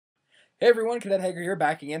Hey everyone, CdtHager here,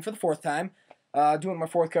 back again for the fourth time, doing my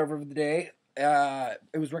fourth cover of the day.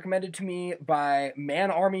 It was recommended to me by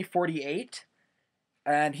ManArmy48,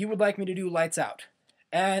 and he would like me to do Lights Out.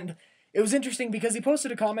 And it was interesting because he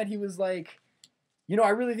posted a comment. He was like, I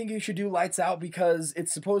really think you should do Lights Out because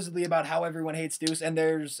it's supposedly about how everyone hates Deuce, and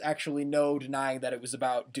there's actually no denying that it was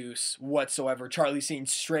about Deuce whatsoever. Charlie Sheen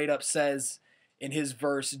straight up says in his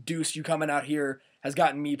verse, "Deuce, you coming out here has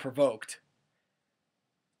gotten me provoked."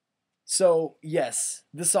 So, yes,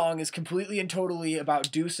 the song is completely and totally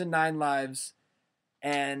about Deuce and 9 Lives,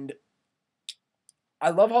 and I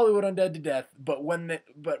love Hollywood Undead to death, but when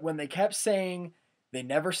they kept saying they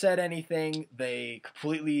never said anything, they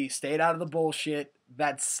completely stayed out of the bullshit,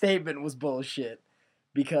 that statement was bullshit,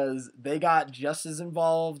 because they got just as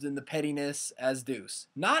involved in the pettiness as Deuce.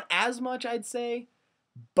 Not as much, I'd say,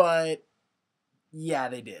 but yeah,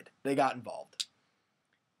 they did. They got involved.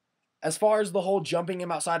 As far as the whole jumping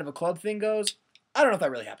him outside of a club thing goes, I don't know if that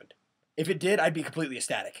really happened. If it did, I'd be completely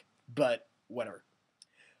ecstatic. But whatever.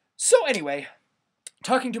 So anyway,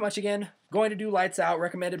 talking too much again. Going to do Lights Out,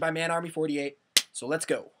 recommended by ManArmy48. So let's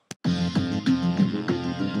go.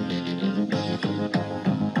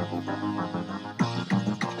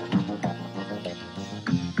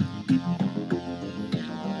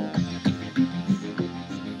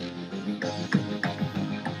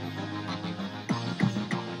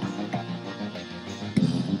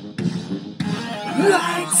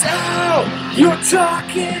 Lights out! You're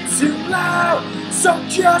talking too loud, so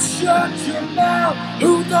just shut your mouth.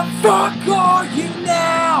 Who the fuck are you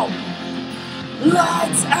now?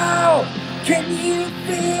 Lights out! Can you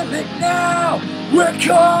feel it now? We're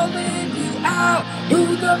calling you out.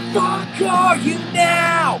 Who the fuck are you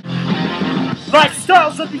now?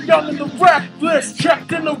 Lifestyles of the young and the reckless,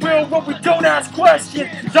 checked in the real where we don't ask questions,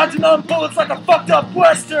 dodging on bullets like a fucked up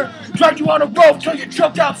western, drag you on a rope till you're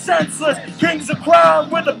choked out senseless. Kings of crown,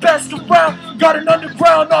 we're the best around, got an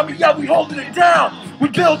underground army, yeah, we holding it down. We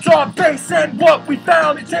built our base and what we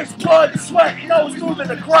found, it takes blood and sweat and always moving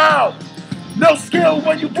the crowd. No skill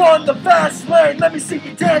when you run the fast lane, let me see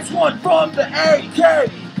you dance one from the AK.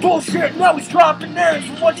 Bullshit, now he's dropping names.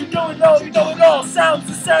 From what you're doing, no, you know it all sounds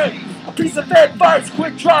the same. A piece of advice,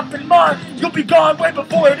 quit dropping mine. You'll be gone way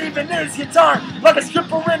before it even is your time. Like a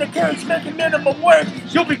stripper in a cage making minimum wage.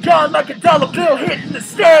 You'll be gone like a dollar bill hitting the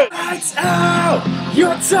stage. Lights out!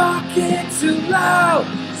 You're talking too loud,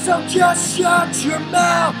 so just shut your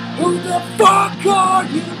mouth. Who the fuck are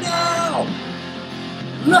you now?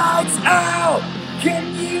 Lights out!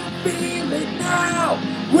 Can you feel it now?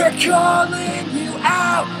 We're calling you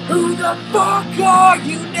out. Who the fuck are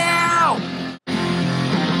you now?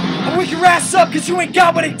 I wake your ass up cause you ain't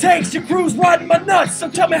got what it takes. Your crew's riding my nuts, so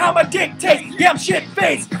tell me how my dick tastes. Yeah, I'm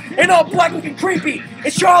shit-faced and all black looking creepy.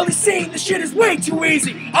 It's Charlie Sheen, this shit is way too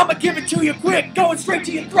easy. I'ma give it to you quick, going straight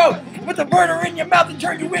to your throat. With a burner in your mouth and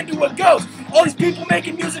turn you into a ghost. All these people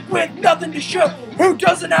making music with nothing to show. Who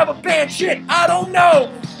doesn't have a band? Shit, I don't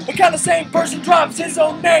know. What kind of same person drops his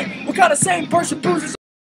own name? What kind of same person bruises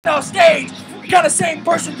off stage? What kind of same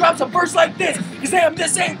person drops a verse like this? Cause damn,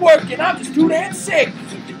 this ain't working, I'm just too damn sick.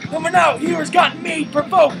 Coming out here has gotten me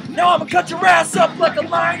provoked. Now I'ma cut your ass up like a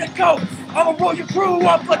line of coke. I'ma roll your crew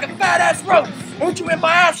up like a fat ass rope. Put you in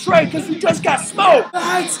my ashtray cause you just got smoked.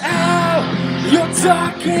 Lights out! You're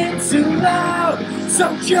talking too loud,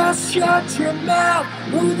 so just shut your mouth.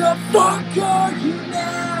 Who the fuck are you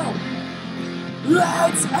now?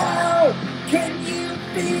 Lights out! Can you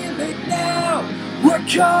feel it now? We're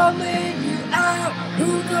calling you out.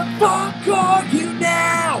 Who the fuck are you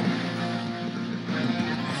now?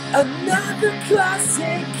 Another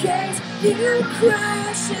classic case, you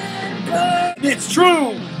crash and burn. It's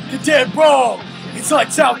true, you're dead wrong. It's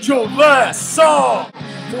Lights Out, your last song.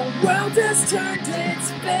 The world has turned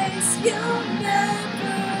its face, you'll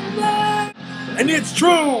never learn. And it's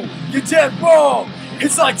true, you're dead wrong.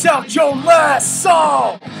 It's Lights Out, your last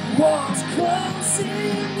song. Walls closing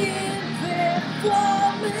in, they're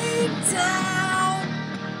falling down.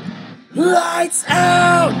 Lights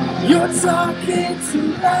out! You're talking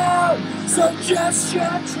too loud, so just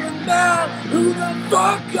shut your mouth. Who the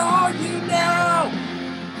fuck are you now?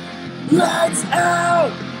 Lights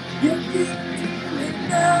out! You can do it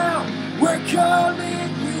now. We're calling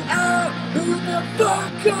you out. Who the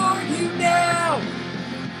fuck are you now?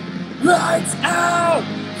 Lights out!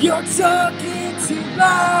 You're talking too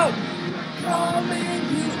loud.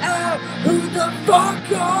 Calling you out. Who the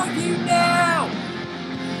fuck are you now?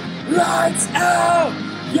 Lights out!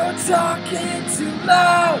 You're talking too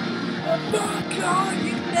loud. Who the fuck are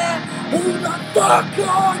you now? Who the fuck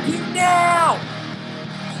are you now?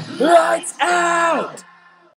 Lights out!